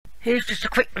Here's just a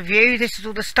quick review. This is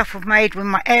all the stuff I've made with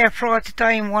my air fryer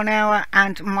today in 1 hour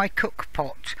and my cook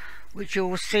pot, which you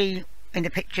will see in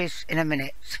the pictures in a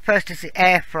minute. So first is the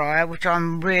air fryer, which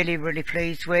I'm really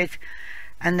pleased with,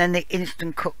 and then the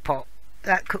instant cook pot.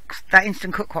 That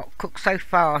instant cook pot cooks so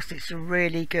fast, it's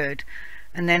really good.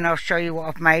 And then I'll show you what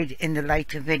I've made in the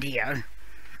later video.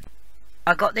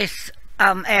 I got this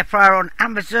air fryer on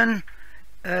Amazon,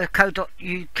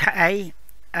 co.uk,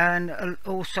 and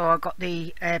also I got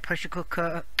the air pressure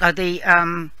cooker,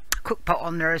 the cook pot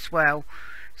on there as well.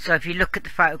 So if you look at the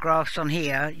photographs on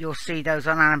here, you'll see those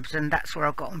on Amazon. That's where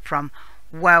I got them from.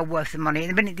 Well worth the money. In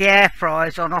the minute the air fryer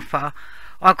is on offer,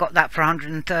 I got that for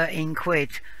 113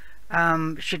 quid.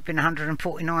 Should have been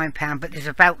 £149, but there's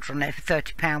a voucher on there for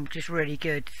 £30, which is really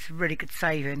good. It's a really good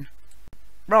saving.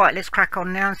 Right, let's crack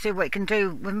on now and see what it can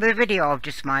do with the video I've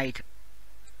just made.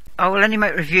 I will only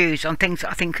make reviews on things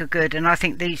that I think are good, and I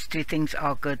think these two things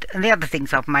are good, and the other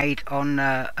things I've made on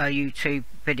YouTube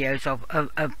videos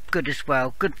are good as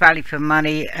well. Good value for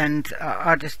money, and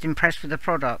I'm just impressed with the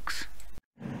products.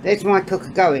 There's my cooker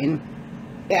going.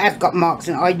 It has got marks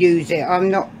and I use it.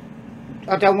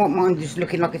 I don't want mine just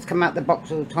looking like it's come out the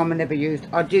box all the time. I never used.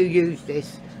 I do use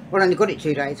this. Well, I only got it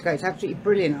 2 days ago. It's absolutely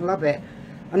brilliant. I love it.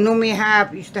 I normally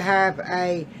used to have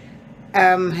a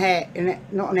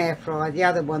not an air fryer, the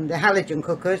other one, the halogen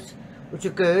cookers, which are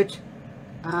good.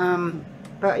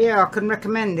 But yeah, I can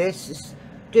recommend this. It's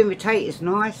doing potatoes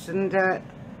nice and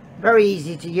very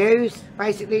easy to use.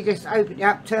 Basically just open it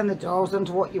up, turn the dials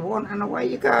onto what you want, and away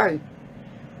you go.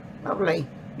 Lovely.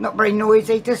 Not very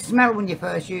noisy, just smell when you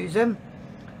first use them,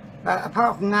 but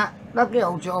apart from that, lovely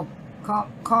old job.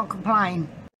 Can't complain.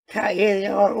 Okay, here they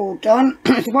are all done.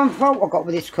 There's one fault I got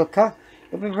with this cooker.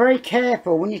 You'll be very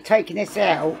careful when you're taking this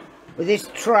out with this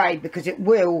tray, because it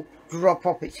will drop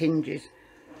off its hinges.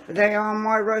 But they are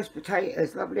my roast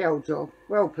potatoes. Lovely old job.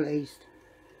 Well pleased.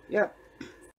 Yep.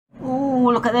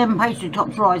 Oh, look at them pastry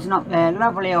tops rising up there.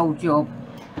 Lovely old job.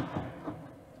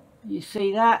 You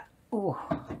see that? Oh,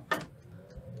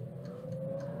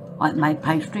 I've made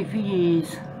pastry for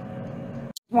years.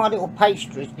 My little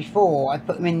pastries before I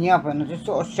put them in the oven. I just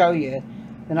sort of show you.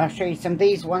 Then I'll show you some.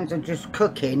 These ones are just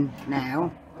cooking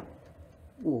now.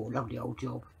 Oh, lovely old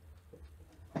job.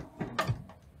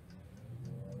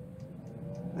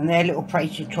 And they're little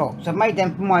pastry tops. I made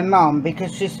them for my mum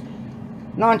because she's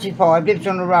 95, lives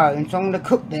on her own, so I'm going to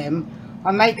cook them.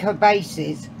 I make her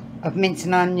bases of mince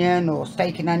and onion or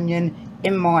steak and onion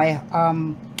in my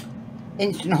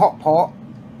instant hot pot.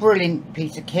 Brilliant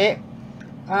piece of kit.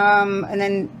 And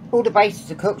then all the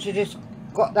bases are cooked. So just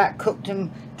got that cooked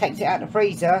and takes it out of the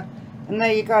freezer, and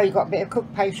there you go. You've got a bit of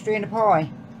cooked pastry and a pie.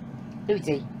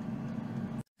 Easy.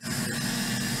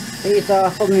 These are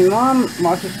from my mum.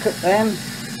 I just cooked them.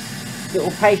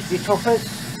 Little pastry toppers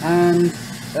and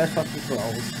their sausage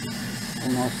rolls.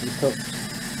 All nicely cooked.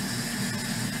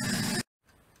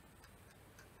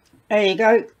 There you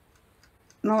go.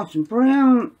 Nice and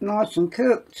brown, nice and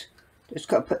cooked. Just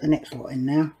got to put the next lot in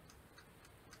now.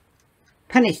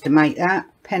 Pennies to make that.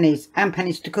 Pennies, and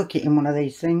pennies to cook it in one of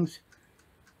these things.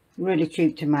 Really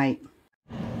cheap to make.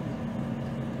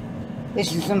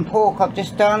 This is some pork I've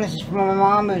just done. This is from my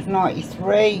mum, who's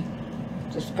 93.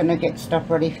 Just going to get stuff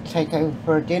ready to take over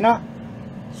for a dinner.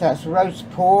 So that's roast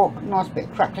pork. Nice bit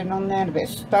of crackling on there and a bit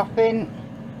of stuffing.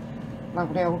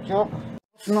 Lovely old job.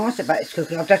 What's nice about this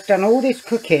cooking, I've just done all this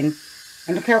cooking,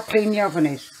 and look how clean the oven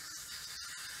is.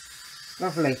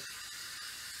 Lovely.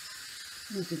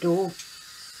 There's the door.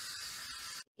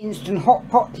 Instant hot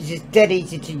pot. This is dead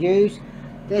easy to use.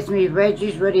 There's my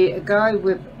veggies ready to go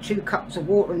with 2 cups of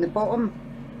water in the bottom,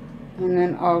 and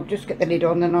then I'll just get the lid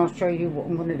on and I'll show you what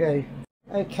I'm going to do.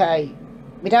 Okay,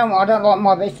 I don't like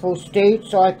my vegetables stewed,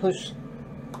 so I push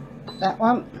that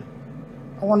one.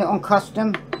 I want it on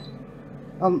custom.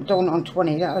 I don't want it on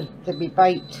 20, that'd be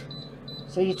baked.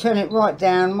 So you turn it right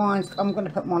down. I'm going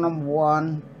to put mine on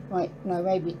 1. Right, no,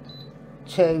 maybe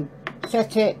 2.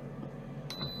 Set it,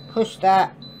 push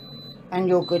that, and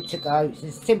you're good to go. It's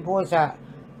as simple as that.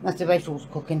 That's the vegetables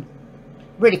cooking.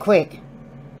 Really quick.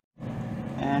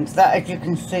 And that, as you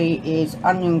can see, is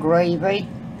onion gravy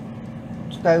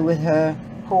to go with her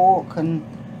pork and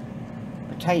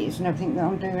potatoes and everything that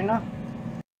I'm doing now.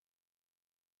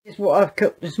 This is what I've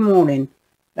cooked this morning.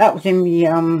 That was in the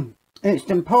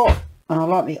instant pot, and I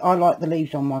like the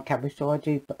leaves on my cabbage, so I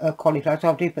do cauliflower, so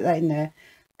I do put that in there.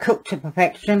 Cooked to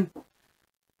perfection.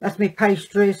 That's my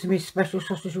pastries, my special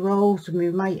sausage rolls, and my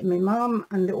mate and my mum,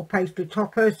 and little pastry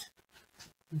toppers.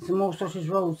 And some more sausage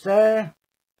rolls there.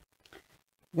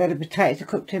 The potatoes are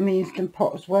cooked in my instant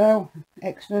pot as well.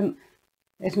 Excellent.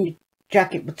 There's my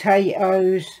jacket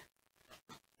potatoes.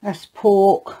 That's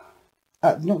pork.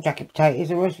 not jacket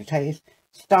potatoes, or roast potatoes,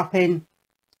 stuffing,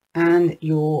 and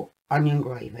your onion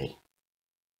gravy.